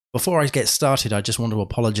Before I get started, I just want to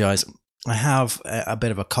apologize. I have a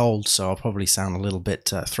bit of a cold, so I'll probably sound a little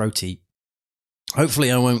bit throaty.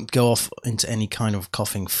 Hopefully, I won't go off into any kind of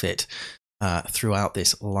coughing fit throughout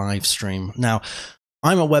this live stream. Now,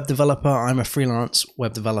 I'm a web developer. I'm a freelance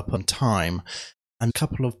web developer on time, and a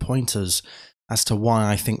couple of pointers as to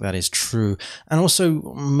why I think that is true, and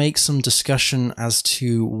also make some discussion as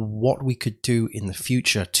to what we could do in the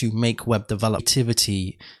future to make web development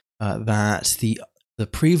activity that the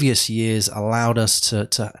previous years allowed us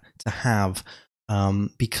to have,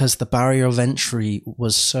 because the barrier of entry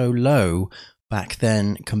was so low back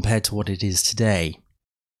then compared to what it is today.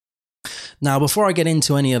 Now, before I get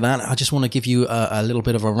into any of that, I just want to give you a little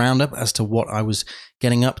bit of a roundup as to what I was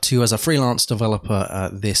getting up to as a freelance developer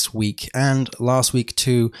this week and last week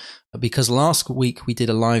too, because last week we did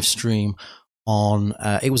a live stream on,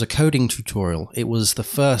 it was a coding tutorial. It was the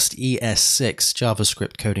first ES6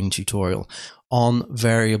 JavaScript coding tutorial on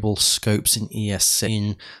variable scopes in ES6,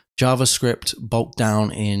 in JavaScript, bulk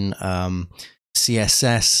down in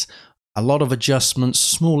CSS, a lot of adjustments,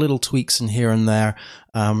 small little tweaks in here and there,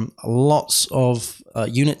 lots of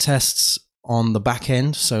unit tests on the back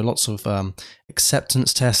end, so lots of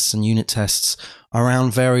acceptance tests and unit tests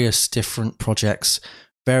around various different projects,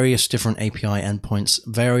 various different API endpoints,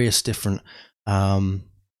 various different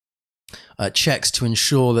checks to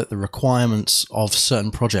ensure that the requirements of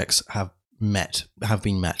certain projects have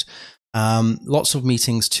been met. Lots of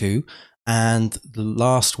meetings too, and the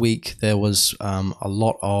last week there was a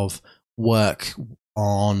lot of work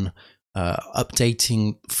on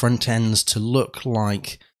updating front ends to look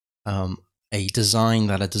like a design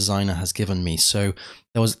that a designer has given me. So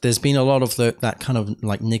there's been a lot of that kind of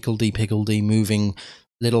like nickledy-piggledy moving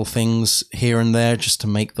little things here and there just to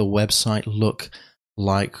make the website look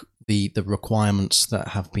like the requirements that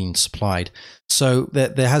have been supplied. So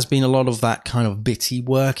there has been a lot of that kind of bitty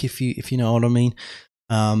work, if you know what I mean.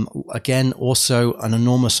 Again, also an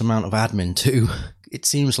enormous amount of admin too. It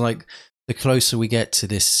seems like the closer we get to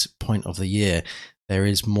this point of the year, there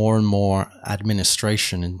is more and more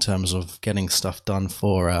administration in terms of getting stuff done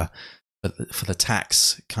for the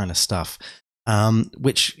tax kind of stuff,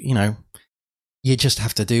 which, you know, you just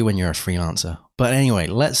have to do when you're a freelancer. But anyway,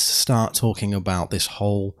 let's start talking about this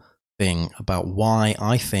whole thing, about why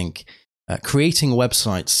I think creating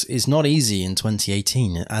websites is not easy in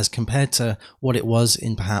 2018 as compared to what it was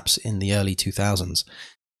perhaps in the early 2000s.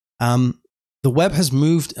 The web has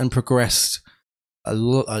moved and progressed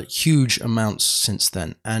a huge amounts since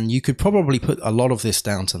then, and you could probably put a lot of this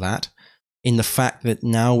down to that, in the fact that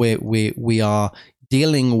now we are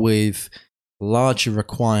dealing with larger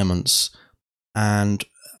requirements and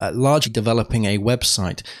largely developing a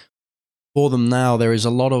website. For them now, there is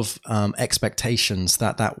a lot of expectations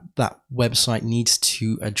that website needs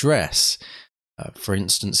to address. For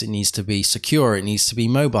instance, it needs to be secure, it needs to be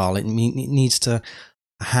mobile, it needs to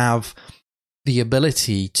have the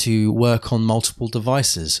ability to work on multiple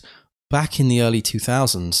devices. Back in the early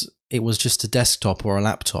 2000s, it was just a desktop or a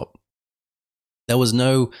laptop. There was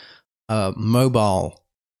no mobile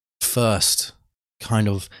first kind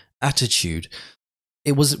of attitude.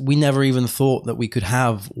 We never even thought that we could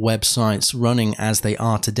have websites running as they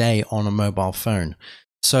are today on a mobile phone.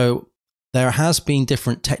 So there has been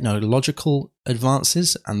different technological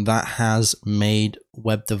advances, and that has made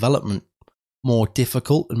web development more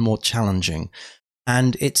difficult and more challenging.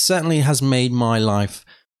 And it certainly has made my life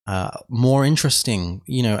more interesting,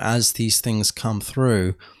 you know, as these things come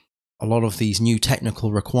through. A lot of these new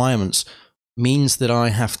technical requirements means that I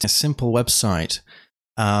have a simple website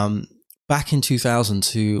back in 2000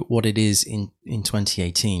 to what it is in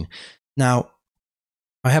 2018. Now,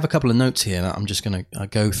 I have a couple of notes here that I'm just going to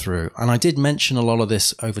go through. And I did mention a lot of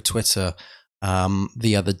this over Twitter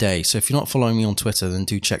the other day. So if you're not following me on Twitter, then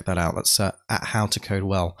do check that out. That's at How to Code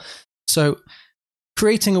Well. So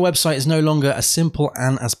creating a website is no longer a simple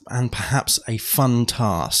and perhaps a fun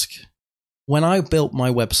task. When I built my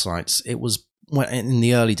websites, it was in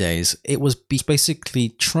the early days, it was basically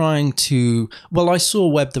trying to, I saw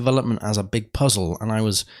web development as a big puzzle, and I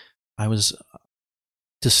was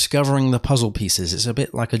discovering the puzzle pieces. It's a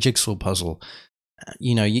bit like a jigsaw puzzle.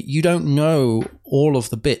 You know, you don't know all of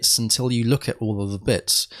the bits until you look at all of the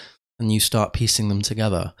bits and you start piecing them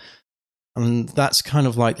together. And that's kind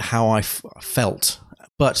of like how I felt.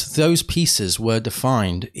 But those pieces were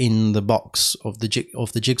defined in the box of the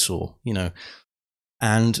jigsaw, you know,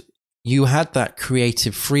 and you had that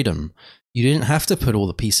creative freedom. You didn't have to put all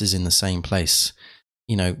the pieces in the same place.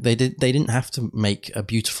 You know, they didn't have to make a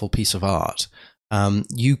beautiful piece of art.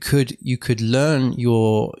 You could learn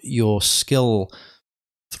your skill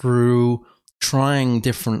through trying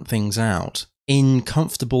different things out in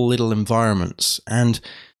comfortable little environments. And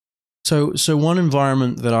so one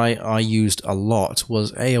environment that I used a lot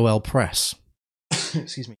was AOL Press.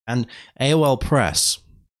 Excuse me. And AOL Press,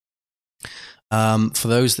 for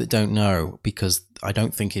those that don't know, because I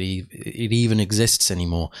don't think it even exists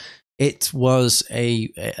anymore, it was a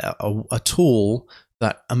tool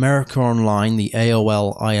that America Online, the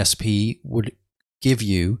AOL ISP, would give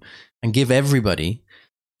you and give everybody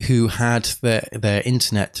who had their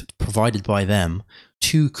internet provided by them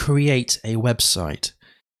to create a website.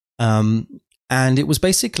 And it was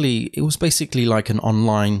basically like an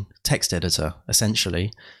online text editor,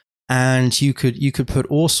 essentially. And you could put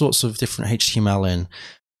all sorts of different HTML in.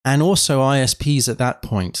 And also ISPs at that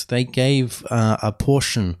point, they gave a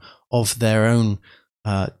portion of their own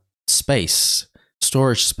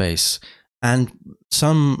storage space, and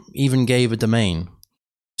some even gave a domain.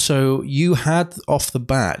 So you had off the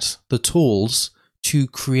bat the tools to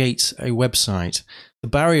create a website. The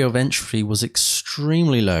barrier of entry was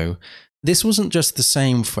extremely low. This wasn't just the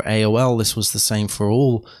same for AOL, this was the same for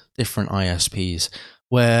all different ISPs,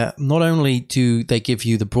 where not only do they give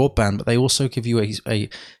you the broadband, but they also give you a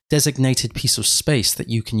designated piece of space that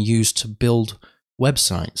you can use to build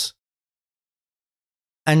websites.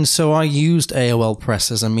 And so I used AOL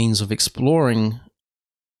Press as a means of exploring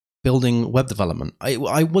building web development. I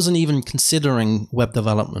wasn't even considering web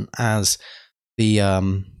development as the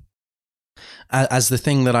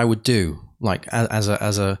thing that I would do, like as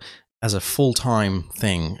a full-time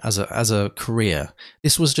thing, as a career.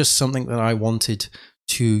 This was just something that I wanted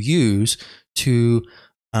to use to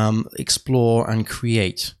explore and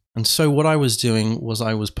create. And so what I was doing was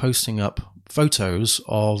I was posting up photos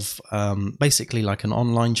of basically like an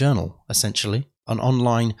online journal, essentially, an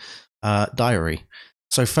online diary.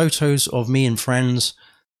 So photos of me and friends,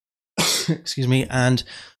 excuse me, and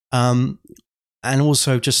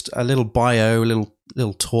also just a little bio,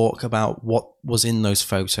 little talk about what was in those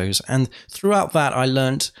photos. And throughout that, I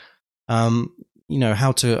learned, how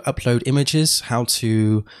to upload images, how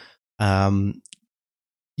to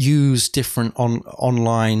use different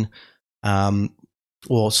offline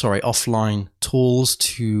tools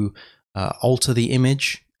to alter the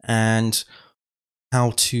image, and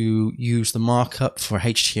how to use the markup for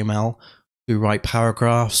HTML to write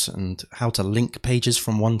paragraphs, and how to link pages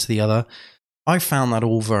from one to the other. I found that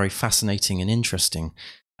all very fascinating and interesting.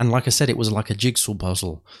 And like I said, it was like a jigsaw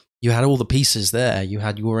puzzle. You had all the pieces there. You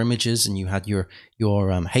had your images, and you had your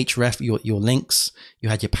href, your links, you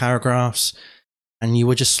had your paragraphs, and you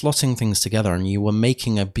were just slotting things together, and you were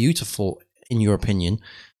making a beautiful, in your opinion,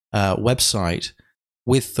 website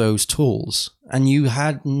with those tools. And you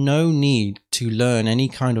had no need to learn any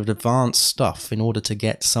kind of advanced stuff in order to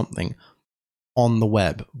get something on the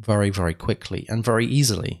web very, very quickly and very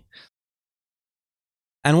easily.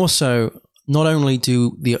 And also, not only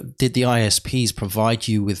did the ISPs provide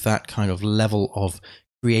you with that kind of level of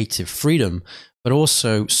creative freedom, but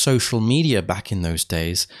also social media back in those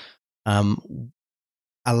days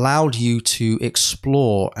allowed you to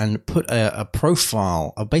explore and put a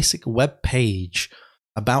profile, a basic web page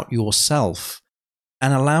about yourself,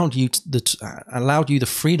 and allowed you the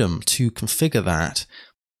freedom to configure that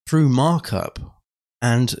through markup.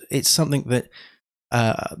 And it's something that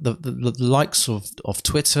the likes of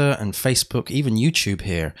Twitter and Facebook, even YouTube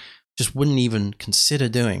here, just wouldn't even consider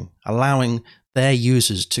doing, allowing their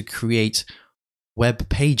users to create web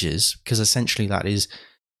pages, because essentially that is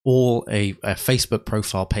all a Facebook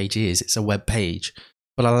profile page is. It's a web page,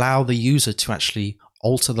 but allow the user to actually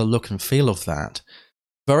alter the look and feel of that.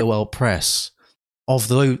 Very well press of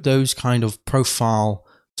those kind of profile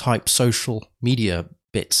type social media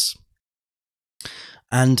bits.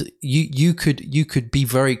 And you could be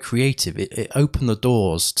very creative. It opened the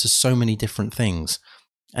doors to so many different things,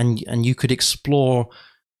 and you could explore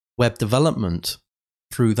web development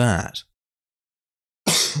through that.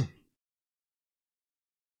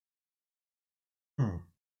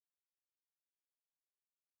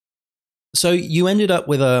 So you ended up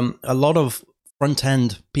with a lot of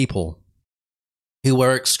front-end people who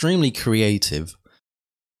were extremely creative,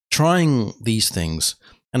 trying these things.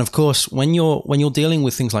 And of course, when you're dealing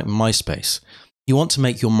with things like MySpace, you want to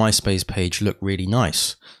make your MySpace page look really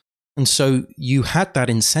nice. And so you had that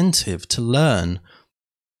incentive to learn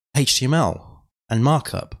HTML and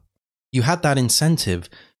markup. You had that incentive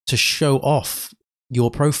to show off your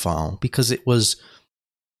profile because it was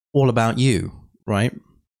all about you, right?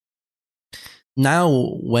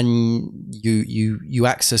 Now, when you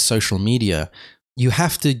access social media, you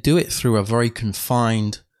have to do it through a very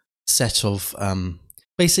confined set of,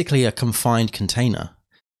 basically a confined container.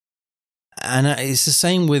 And it's the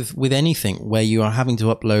same with anything where you are having to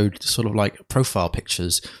upload sort of like profile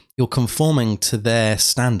pictures. You're conforming to their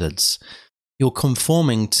standards. You're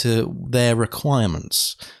conforming to their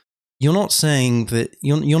requirements. You're not saying that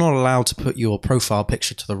you're not allowed to put your profile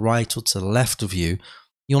picture to the right or to the left of you.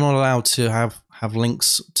 You're not allowed to have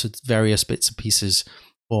links to various bits and pieces,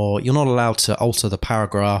 or you're not allowed to alter the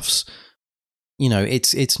paragraphs.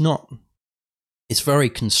 It's very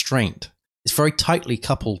constrained. It's very tightly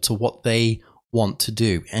coupled to what they want to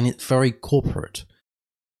do, and it's very corporate.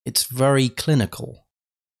 It's very clinical.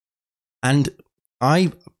 And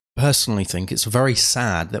I personally think it's very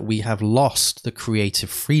sad that we have lost the creative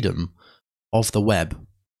freedom of the web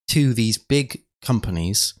to these big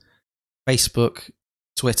companies, Facebook,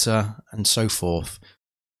 Twitter, and so forth,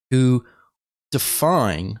 who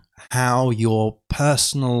define how your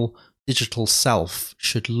personal digital self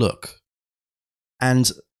should look.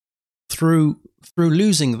 And through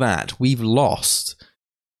losing that, we've lost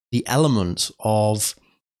the element of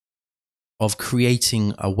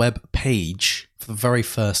creating a web page for the very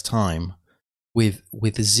first time with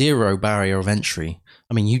zero barrier of entry.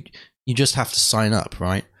 I mean, you just have to sign up,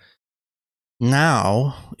 right?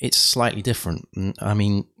 Now it's slightly different. I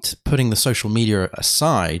mean, putting the social media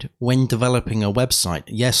aside, when developing a website,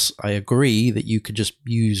 yes, I agree that you could just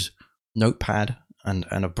use Notepad and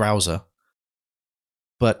a browser,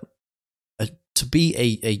 but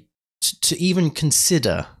to even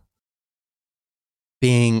consider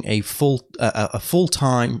being a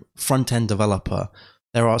full-time front-end developer,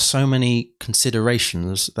 there are so many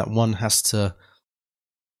considerations that one has to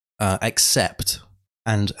accept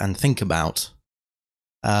and think about,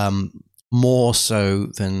 more so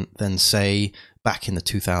than say back in the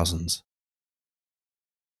 2000s.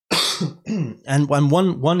 And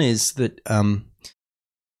one is that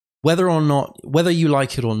whether you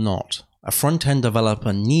like it or not, a front-end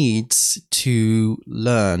developer needs to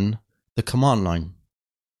learn the command line.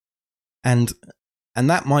 And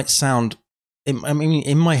that might sound, I mean,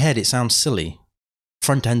 in my head, it sounds silly.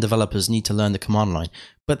 Front-end developers need to learn the command line.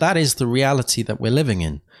 But that is the reality that we're living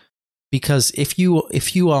in. Because if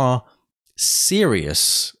you are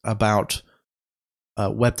serious about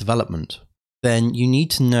web development, then you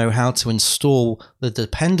need to know how to install the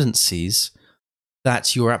dependencies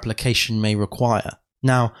that your application may require.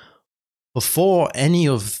 Now, before any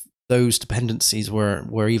of those dependencies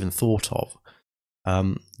were even thought of,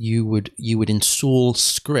 you would install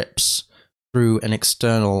scripts through an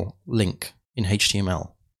external link in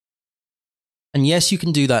HTML. And yes, you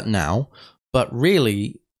can do that now, but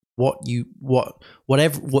really what the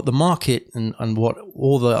market and what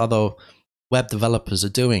all the other web developers are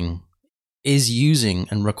doing is using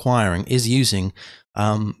things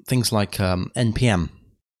like NPM,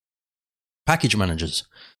 package managers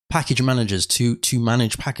to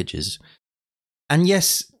manage packages. And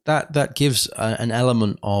yes, that gives an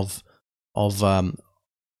element of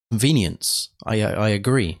convenience. I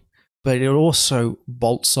agree, but it also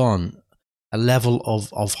bolts on a level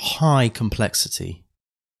of high complexity,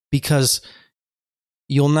 because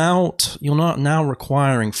you're not now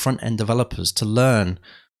requiring front end developers to learn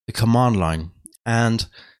the command line, and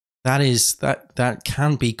that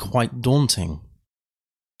can be quite daunting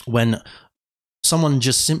when someone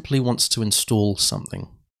just simply wants to install something.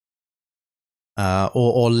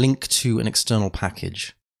 Or link to an external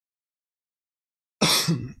package.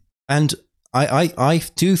 And I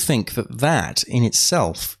do think that in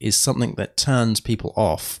itself is something that turns people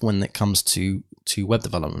off when it comes to web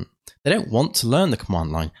development. They don't want to learn the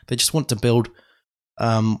command line. They just want to build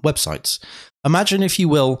websites. Imagine, if you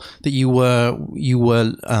will, that you were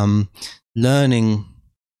learning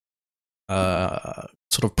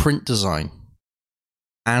sort of print design,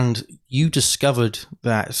 and you discovered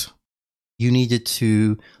that you needed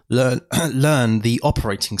to learn the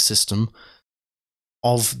operating system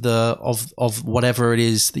of whatever it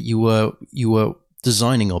is that you were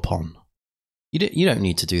designing upon. You don't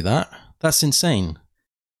need to do that. That's insane.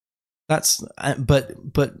 But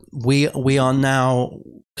we are now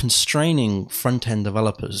constraining front end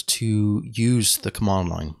developers to use the command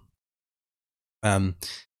line. I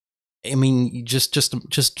mean, just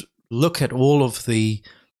look at all of the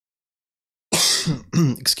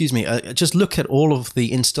excuse me, just look at all of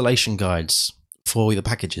the installation guides for the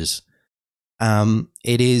packages.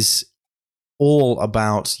 It is all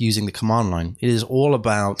about using the command line. It is all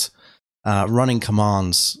about running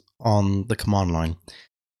commands on the command line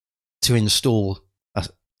to install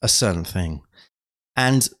a certain thing.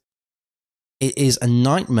 And it is a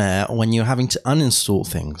nightmare when you're having to uninstall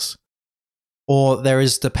things, or there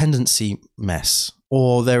is dependency mess,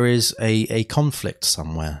 or there is a conflict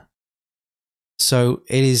somewhere. So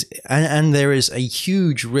it is, and there is a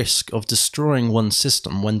huge risk of destroying one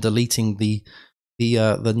system when deleting the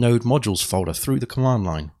node modules folder through the command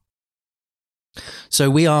line. So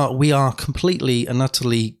we are completely and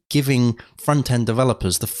utterly giving front-end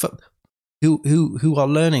developers who are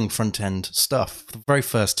learning front-end stuff for the very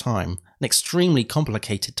first time an extremely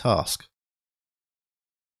complicated task.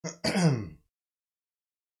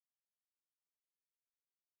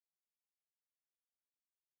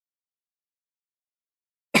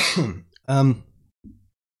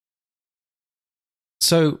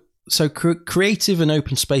 So creative and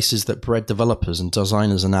open spaces that bred developers and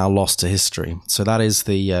designers are now lost to history. So that is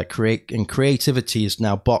the creativity is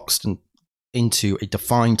now boxed into a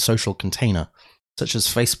defined social container, such as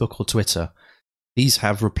Facebook or Twitter. These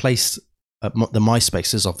have replaced the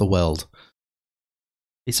MySpaces of the world.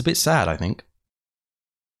 It's a bit sad, I think.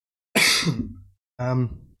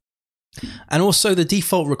 And also the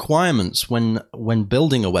default requirements when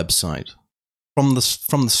building a website from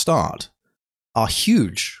the start are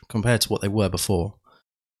huge compared to what they were before.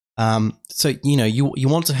 So you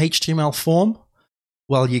want a HTML form?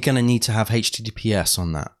 Well, you're going to need to have HTTPS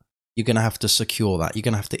on that. You're going to have to secure that. You're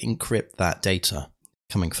going to have to encrypt that data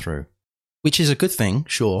coming through, which is a good thing,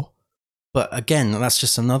 sure. But again, that's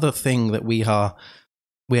just another thing that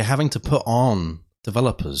we're having to put on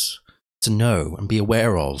developers to know and be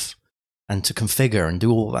aware of and to configure and do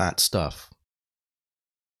all that stuff.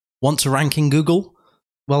 Want to rank in Google?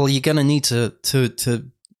 Well, you're going to need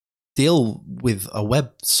to deal with a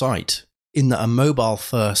website in a mobile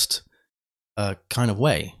first kind of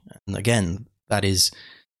way. And again, that is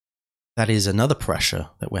another pressure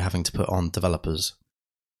that we're having to put on developers.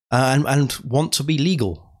 And want to be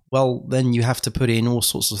legal. Well, then you have to put in all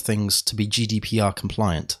sorts of things to be GDPR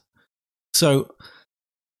compliant. So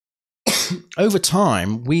over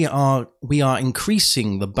time, we are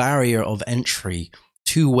increasing the barrier of entry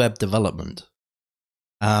to web development.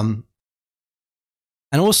 And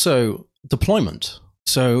also deployment.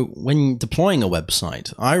 So when deploying a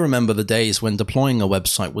website, I remember the days when deploying a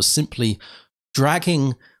website was simply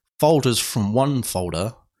dragging folders from one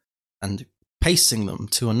folder and pasting them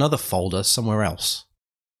to another folder somewhere else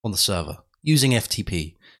on the server using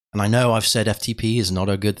FTP. And I know I've said FTP is not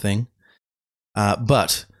a good thing,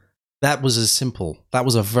 but that was simple. That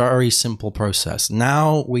was a very simple process.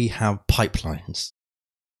 Now we have pipelines.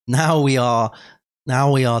 Now we are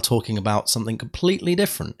talking about something completely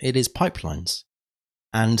different. It is pipelines.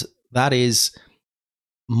 And that is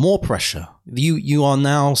more pressure. You are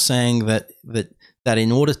now saying that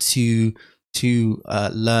in order to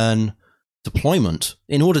learn deployment,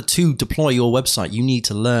 in order to deploy your website, you need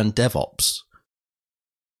to learn DevOps.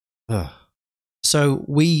 So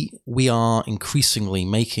we are increasingly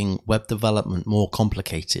making web development more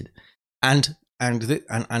complicated, and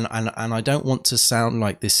I don't want to sound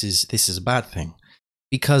like this is a bad thing,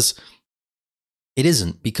 because it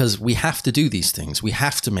isn't. Because we have to do these things. We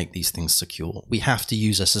have to make these things secure. We have to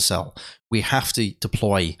use SSL. We have to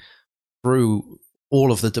deploy through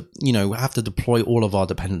all of we have to deploy all of our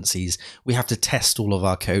dependencies. We have to test all of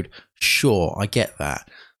our code. Sure, I get that.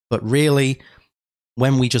 But really,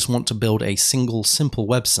 when we just want to build a single simple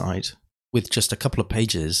website with just a couple of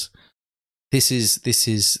pages, this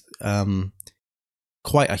is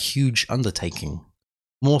quite a huge undertaking,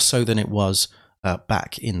 more so than it was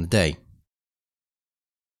back in the day.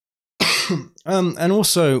 And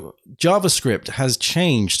also, JavaScript has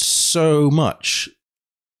changed so much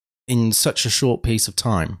in such a short piece of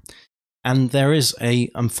time, and there is a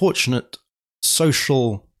unfortunate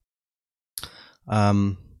social,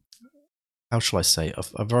 how shall I say,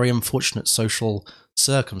 a very unfortunate social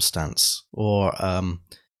circumstance, or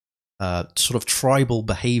sort of tribal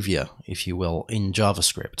behavior, if you will, in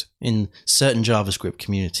JavaScript. In certain JavaScript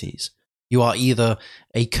communities, you are either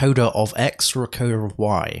a coder of X or a coder of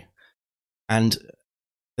Y, and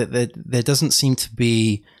there doesn't seem to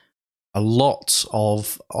be a lot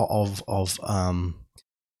of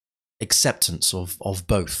acceptance of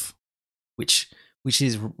both, which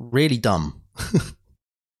is really dumb.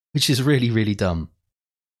 Which is really, really dumb.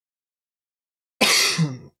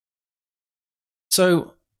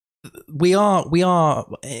 So we are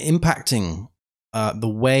impacting the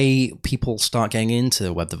way people start getting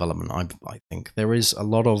into web development. I think there is a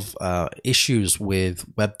lot of issues with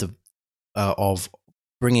of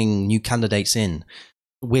bringing new candidates in.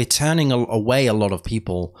 We're turning away a lot of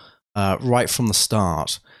people right from the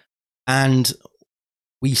start, and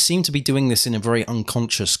we seem to be doing this in a very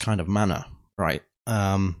unconscious kind of manner, right?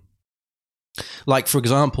 Like, for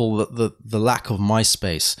example, the lack of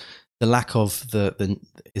MySpace. the lack of the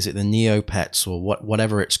is it the Neopets or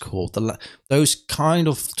whatever it's called, those kind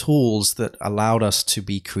of tools that allowed us to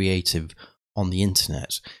be creative on the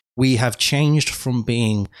internet. We have changed from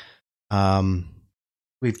being consumers.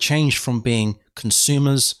 We've changed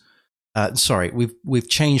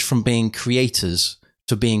from being creators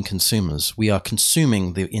to being consumers. We are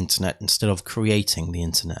consuming the internet instead of creating the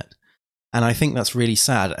internet, and I think that's really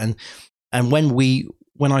sad. And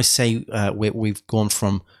when I say we've gone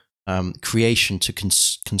from creation to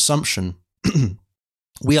consumption,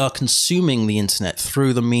 we are consuming the internet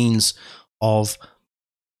through the means of,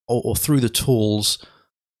 or through the tools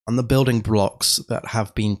and the building blocks that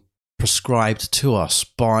have been prescribed to us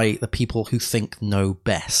by the people who think know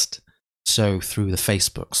best. So through the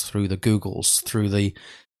Facebooks, through the Googles, through the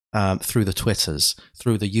Twitters,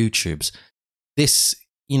 through the YouTubes. This,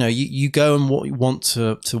 you go and want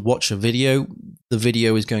to watch a video, the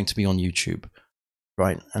video is going to be on YouTube,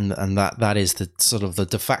 right? And that is the sort of the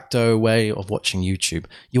de facto way of watching YouTube.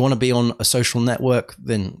 You want to be on a social network,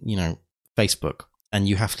 then Facebook, and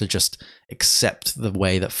you have to just accept the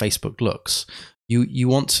way that Facebook looks. You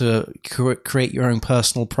want to create your own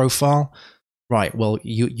personal profile. Right, well,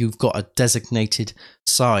 you've got a designated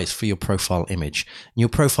size for your profile image. And your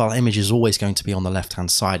profile image is always going to be on the left-hand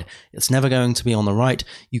side. It's never going to be on the right.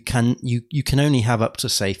 You can only have up to,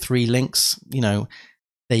 say, 3 links. There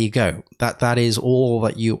you go. That is all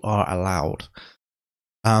that you are allowed.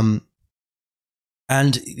 And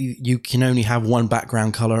you can only have one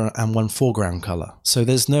background color and one foreground color. So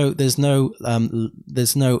there's no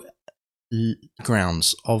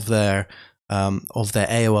grounds of their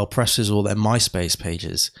AOL presses or their MySpace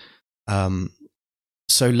pages.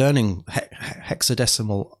 So learning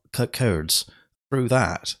hexadecimal codes through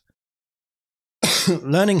that,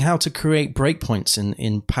 learning how to create breakpoints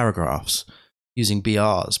in paragraphs using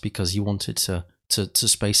BRs because you wanted to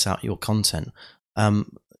space out your content.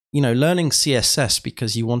 Learning CSS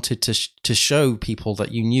because you wanted to show people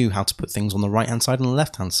that you knew how to put things on the right-hand side and the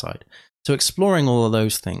left-hand side. So exploring all of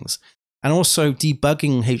those things. And also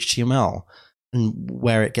debugging HTML and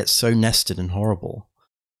where it gets so nested and horrible.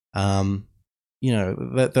 Those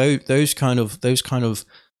kind of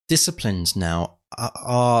disciplines now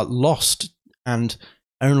are lost and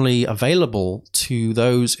only available to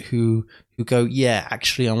those who go, yeah,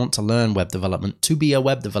 actually, I want to learn web development to be a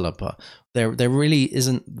web developer. There really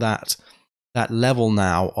isn't that level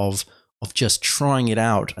now of just trying it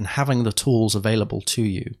out and having the tools available to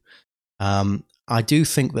you. I do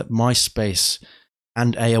think that MySpace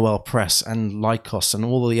and AOL Press and Lycos and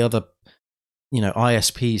all the other,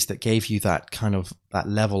 ISPs that gave you that kind of that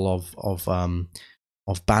level of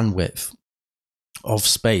bandwidth, of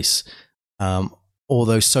space, or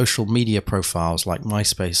those social media profiles like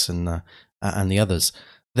MySpace and the others,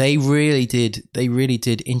 they really did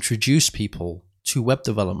introduce people to web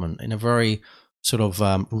development in a very sort of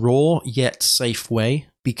raw yet safe way,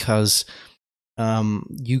 because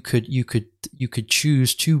you could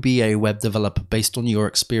choose to be a web developer based on your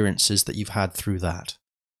experiences that you've had through that.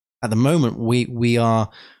 At the moment, we are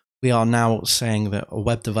now saying that a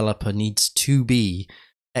web developer needs to be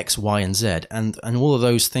X, Y, and Z, and all of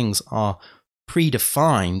those things are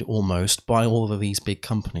predefined almost by all of these big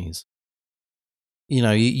companies.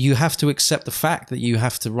 You have to accept the fact that you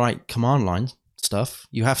have to write command line stuff.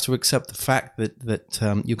 You have to accept the fact that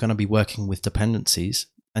you're going to be working with dependencies.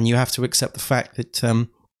 And you have to accept the fact that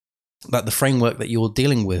that the framework that you're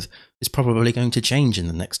dealing with is probably going to change in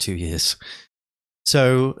the next 2 years.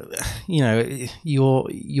 So,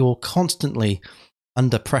 you're constantly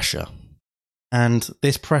under pressure, and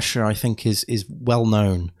this pressure, I think, is well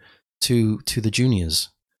known to the juniors.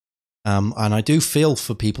 And I do feel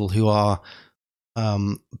for people who are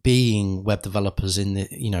being web developers in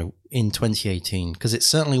 2018, because it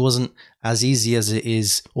certainly wasn't as easy as it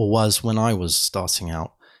is or was when I was starting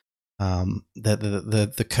out.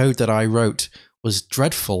 The code that I wrote was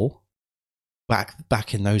dreadful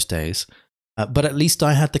back in those days, but at least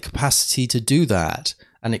I had the capacity to do that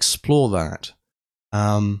and explore that.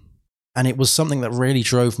 And it was something that really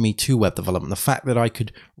drove me to web development. The fact that I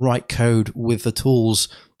could write code with the tools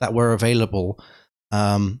that were available,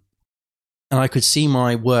 and I could see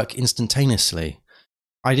my work instantaneously.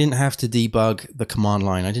 I didn't have to debug the command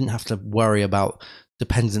line. I didn't have to worry about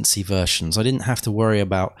dependency versions. I didn't have to worry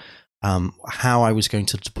about how I was going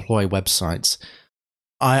to deploy websites.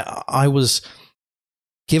 I was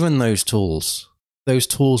given those tools. Those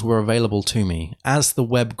tools were available to me. As the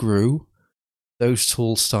web grew, those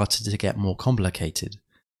tools started to get more complicated,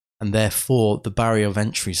 and therefore the barrier of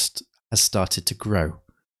entry has started to grow.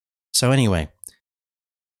 So anyway,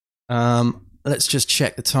 let's just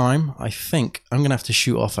check the time. I think I'm going to have to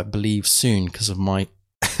shoot off, I believe, soon because of my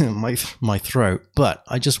my throat. But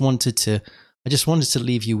I just wanted to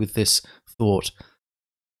leave you with this thought.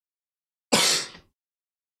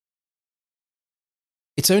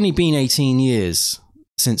 It's only been 18 years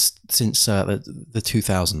since the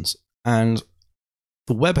 2000s, and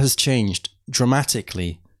the web has changed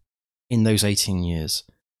dramatically in those 18 years.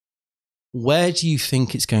 Where do you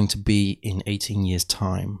think it's going to be in 18 years'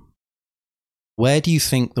 time? Where do you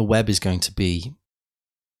think the web is going to be?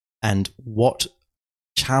 And what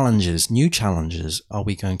challenges, new challenges, are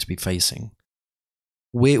we going to be facing?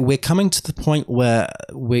 We're coming to the point where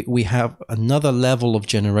we have another level of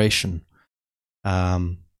generation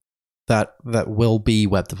that will be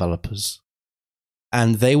web developers,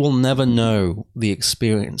 and they will never know the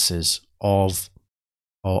experiences of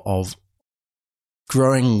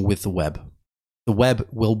growing with the web. The web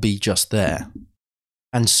will be just there,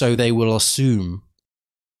 and so they will assume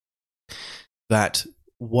that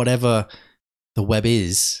whatever the web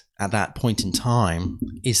is at that point in time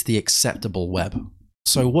is the acceptable web.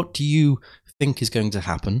 So what do you think is going to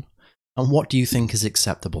happen, and what do you think is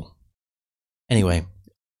acceptable? Anyway,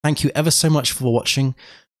 thank you ever so much for watching.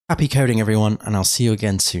 Happy coding, everyone, and I'll see you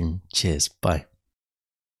again soon. Cheers. Bye.